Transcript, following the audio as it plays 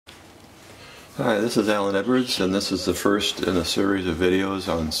Hi, this is Alan Edwards, and this is the first in a series of videos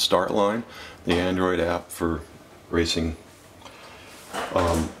on StartLine, the Android app for racing.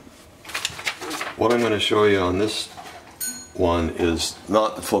 What I'm going to show you on this one is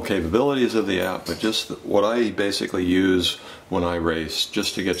not the full capabilities of the app, but just what I basically use when I race,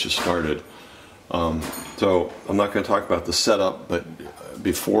 just to get you started. So I'm not going to talk about the setup, but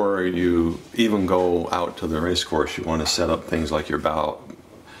before you even go out to the race course, you want to set up things like your bow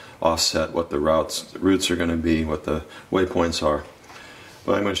offset, what the routes are going to be, what the waypoints are.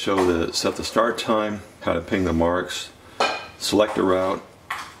 But I'm going to show set the start time, how to ping the marks, select a route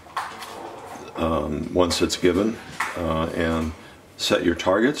once it's given, and set your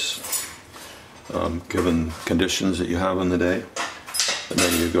targets given conditions that you have in the day. And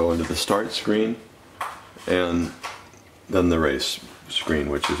then you go into the start screen and then the race screen,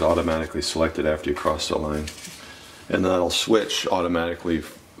 which is automatically selected after you cross the line. And that'll switch automatically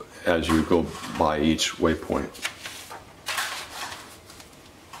as you go by each waypoint.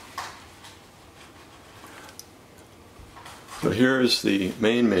 So here's the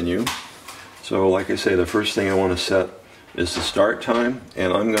main menu. So like I say, the first thing I want to set is the start time,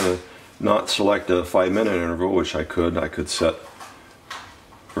 and I'm going to not select a 5-minute interval, which I could set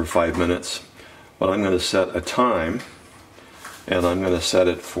for 5 minutes, but I'm going to set a time, and I'm going to set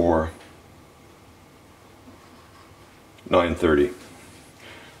it for 9:30.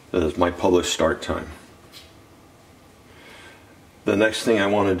 That is my published start time. The next thing I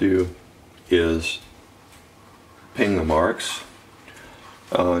want to do is ping the marks.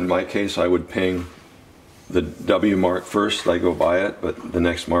 In my case, I would ping the W mark first. I go by it, but the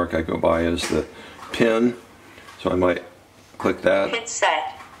next mark I go by is the pin. So I might click that pin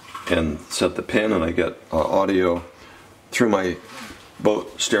set and set the pin, and I get audio through my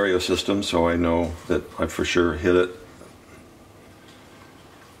boat stereo system, so I know that I for sure hit it.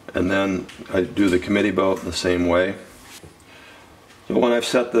 And then I do the committee boat the same way. So when I've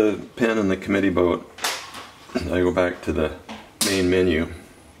set the pin in the committee boat, I go back to the main menu.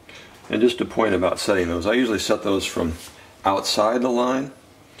 And just a point about setting those, I usually set those from outside the line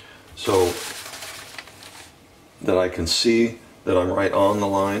so that I can see that I'm right on the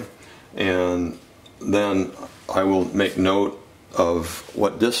line, and then I will make note of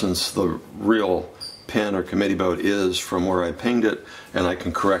what distance the real pin or committee boat is from where I pinged it, and I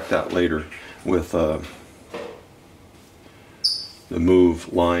can correct that later with the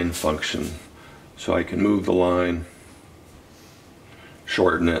move line function. So I can move the line,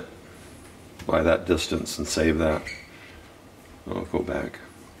 shorten it by that distance, and save that. I'll go back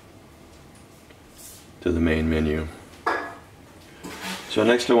to the main menu. So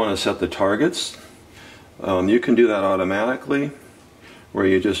next I want to set the targets. You can do that automatically, where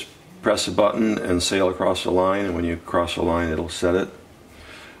you just press a button and sail across the line, and when you cross the line it'll set it.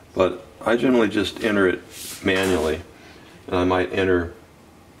 But I generally just enter it manually, and I might enter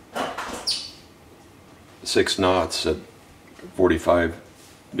 6 knots at 45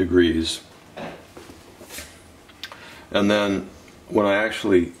 degrees. And then when I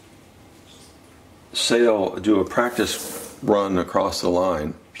actually do a practice run across the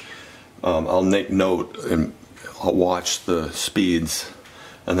line, I'll make note and I'll watch the speeds,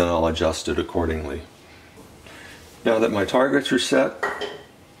 and then I'll adjust it accordingly. Now that my targets are set,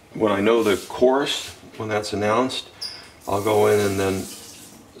 when I know the course, when that's announced, I'll go in and then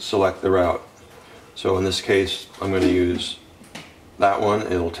select the route. So in this case, I'm going to use that one.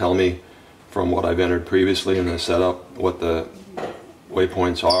 It'll tell me from what I've entered previously in the setup what the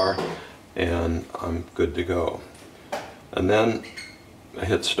waypoints are, and I'm good to go. And then I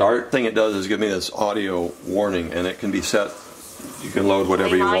hit start. The thing it does is give me this audio warning, and it can be set. You can load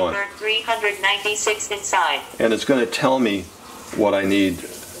whatever you want. 396 inside. And it's going to tell me what I need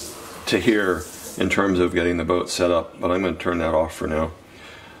to hear in terms of getting the boat set up, but I'm going to turn that off for now.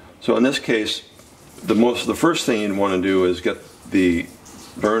 So in this case, the first thing you want to do is get the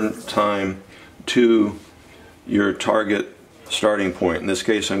burn time to your target starting point. In this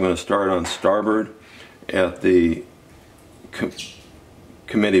case, I'm going to start on starboard at the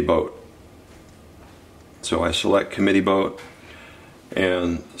committee boat. So I select committee boat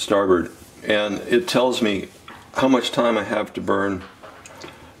and starboard, and it tells me how much time I have to burn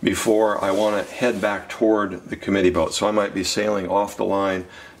before I want to head back toward the committee boat. So I might be sailing off the line,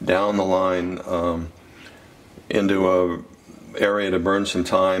 down the line, into a area to burn some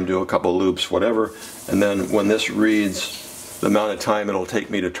time, do a couple loops, whatever, and then when this reads the amount of time it'll take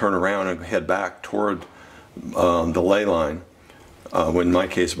me to turn around and head back toward the ley line, in my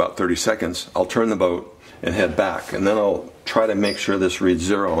case about 30 seconds, I'll turn the boat and head back, and then I'll try to make sure this reads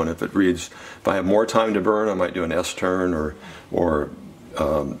 0, and if I have more time to burn, I might do an S turn or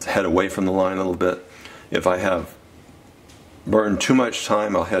head away from the line a little bit. If I have burned too much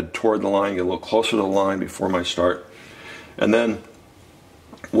time, I'll head toward the line, get a little closer to the line before my start. And then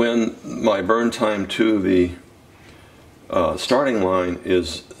when my burn time to the starting line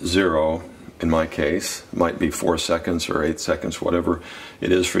is 0, in my case, it might be 4 seconds or 8 seconds, whatever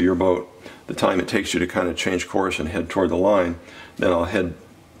it is for your boat, the time it takes you to kind of change course and head toward the line, then I'll head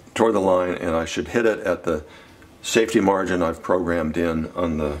toward the line and I should hit it at the safety margin I've programmed in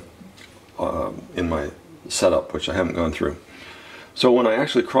on the in my setup, which I haven't gone through. So when I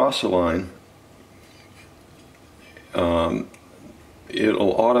actually cross the line,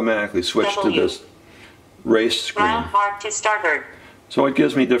 it'll automatically switch to this race screen. Round mark to starboard. So it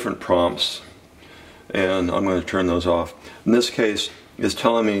gives me different prompts, and I'm going to turn those off. In this case, it's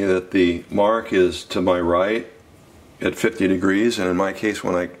telling me that the mark is to my right at 50 degrees, and in my case,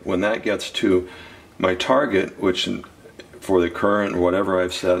 when that gets to my target, which for the current or whatever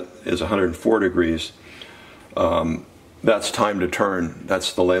I've set is 104 degrees, that's time to turn.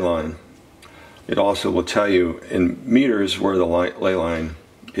 That's the ley line. It also will tell you in meters where the ley line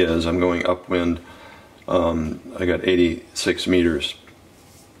is. I'm going upwind. I got 86 meters.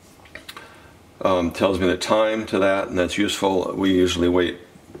 Tells me the time to that, and that's useful. We usually wait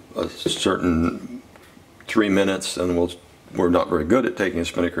a certain 3 minutes, and we're not very good at taking a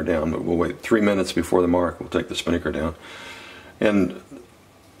spinnaker down, but we'll wait 3 minutes before the mark. We'll take the spinnaker down. And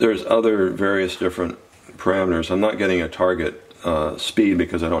there's other various different parameters. I'm not getting a target speed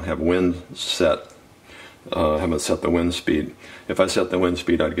because I don't have wind set. I haven't set the wind speed. If I set the wind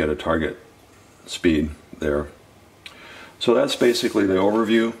speed, I'd get a target speed there. So that's basically the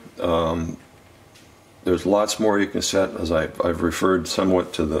overview. There's lots more you can set, as I've referred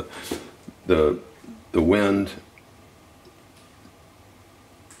somewhat to the wind.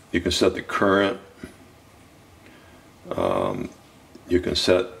 You can set the current. You can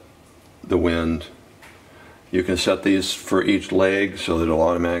set the wind. You can set these for each leg so that it'll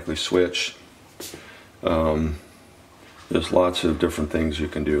automatically switch. There's lots of different things you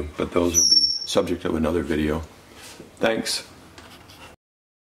can do, but those will be subject of another video. Thanks.